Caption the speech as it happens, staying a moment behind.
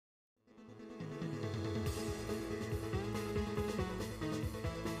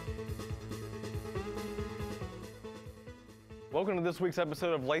Welcome to this week's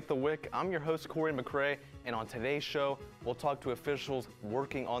episode of Light the Wick. I'm your host, Corey McCrae, and on today's show, we'll talk to officials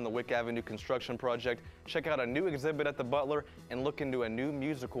working on the Wick Avenue construction project, check out a new exhibit at the Butler, and look into a new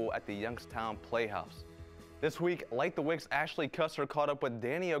musical at the Youngstown Playhouse. This week, Light the Wick's Ashley Custer caught up with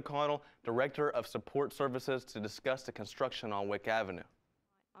Danny O'Connell, Director of Support Services, to discuss the construction on Wick Avenue.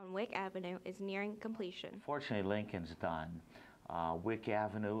 On Wick Avenue is nearing completion. Fortunately, Lincoln's done. Wick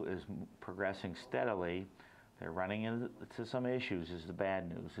Avenue is progressing steadily. They're running into some issues is the bad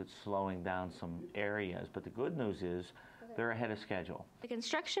news. It's slowing down some areas, but the good news is they're ahead of schedule. The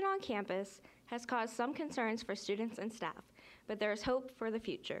construction on campus has caused some concerns for students and staff, but there is hope for the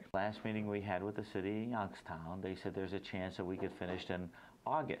future. Last meeting we had with the city of Youngstown, they said there's a chance that we get finished in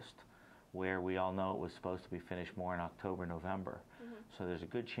August, where we all know it was supposed to be finished more in October, November. So there's a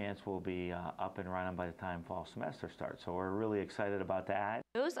good chance we'll be up and running by the time fall semester starts. So we're really excited about that.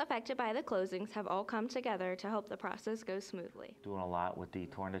 Those affected by the closings have all come together to help the process go smoothly. Doing a lot with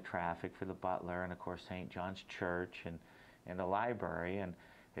detouring the traffic for the Butler and of course St. John's Church and the library, and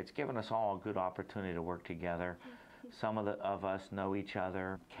it's given us all a good opportunity to work together. Some of us know each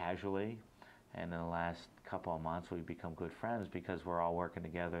other casually, and in the last couple of months we've become good friends because we're all working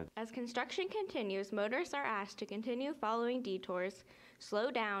together. As construction continues, motorists are asked to continue following detours,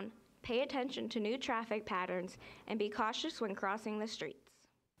 slow down, pay attention to new traffic patterns, and be cautious when crossing the streets.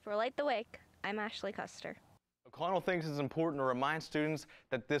 For Light the Wick, I'm Ashley Custer. O'Connell thinks it's important to remind students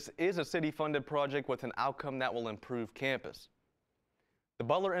that this is a city-funded project with an outcome that will improve campus. The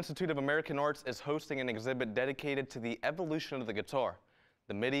Butler Institute of American Arts is hosting an exhibit dedicated to the evolution of the guitar.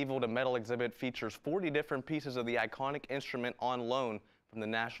 The Medieval to Metal exhibit features 40 different pieces of the iconic instrument on loan from the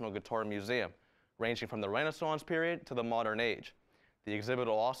National Guitar Museum, ranging from the Renaissance period to the modern age. The exhibit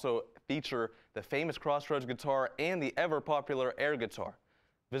will also feature the famous Crossroads guitar and the ever-popular air guitar.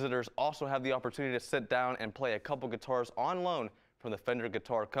 Visitors also have the opportunity to sit down and play a couple guitars on loan from the Fender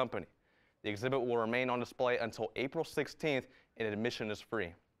Guitar Company. The exhibit will remain on display until April 16th, and admission is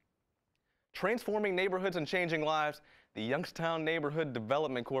free. Transforming neighborhoods and changing lives, the Youngstown Neighborhood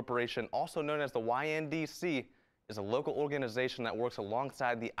Development Corporation, also known as the YNDC, is a local organization that works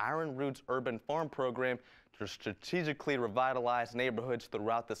alongside the Iron Roots Urban Farm Program to strategically revitalize neighborhoods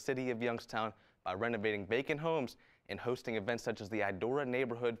throughout the city of Youngstown by renovating vacant homes and hosting events such as the Idora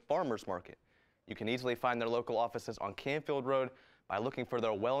Neighborhood Farmers Market. You can easily find their local offices on Canfield Road by looking for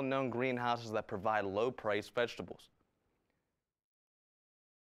their well-known greenhouses that provide low-priced vegetables.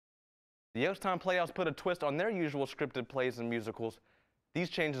 The Youngstown Playhouse put a twist on their usual scripted plays and musicals. These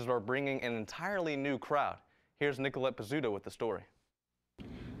changes are bringing an entirely new crowd. Here's Nicolette Pizzuto with the story.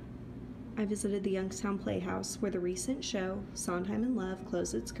 I visited the Youngstown Playhouse, where the recent show, Sonheim in Love,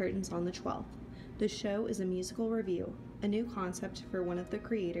 closed its curtains on the 12th. The show is a musical review, a new concept for one of the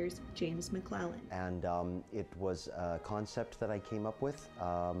creators, James McClellan. And it was a concept that I came up with.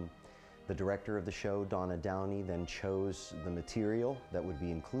 The director of the show, Donna Downey, then chose the material that would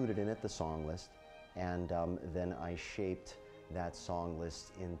be included in it, the song list, and then I shaped that song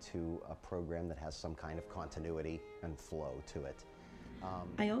list into a program that has some kind of continuity and flow to it.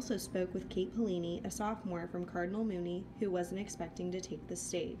 I also spoke with Kate Pellini, a sophomore from Cardinal Mooney, who wasn't expecting to take the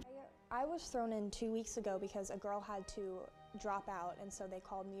stage. I was thrown in 2 weeks ago because a girl had to drop out, and so they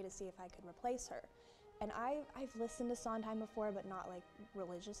called me to see if I could replace her. And I've listened to Sondheim before, but not like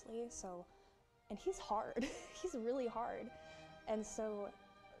religiously, and he's hard. He's really hard. And so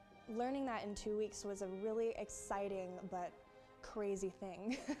learning that in 2 weeks was a really exciting but crazy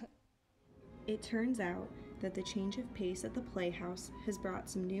thing. It turns out that the change of pace at the Playhouse has brought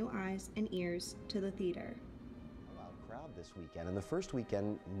some new eyes and ears to the theater. A loud crowd this weekend, and the first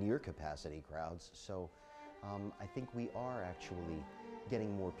weekend near capacity crowds, so I think we are actually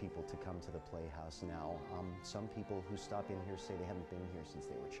getting more people to come to the Playhouse now. Some people who stop in here say they haven't been here since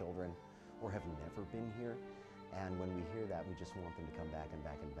they were children or have never been here, and when we hear that, we just want them to come back and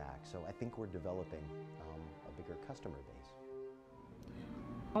back and back. So I think we're developing a bigger customer base.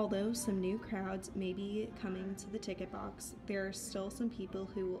 Although some new crowds may be coming to the ticket box, there are still some people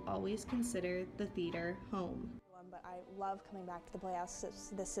who will always consider the theater home. But I love coming back to the Playhouse.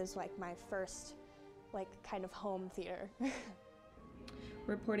 This is like my first kind of home theater.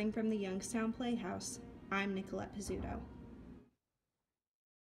 Reporting from the Youngstown Playhouse, I'm Nicolette Pizzuto.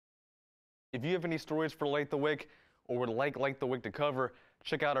 If you have any stories for Light the Wick or would like Light the Wick to cover,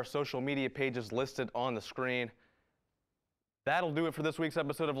 check out our social media pages listed on the screen. That'll do it for this week's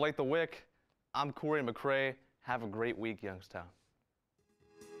episode of Light the Wick. I'm Corey McCrae. Have a great week, Youngstown.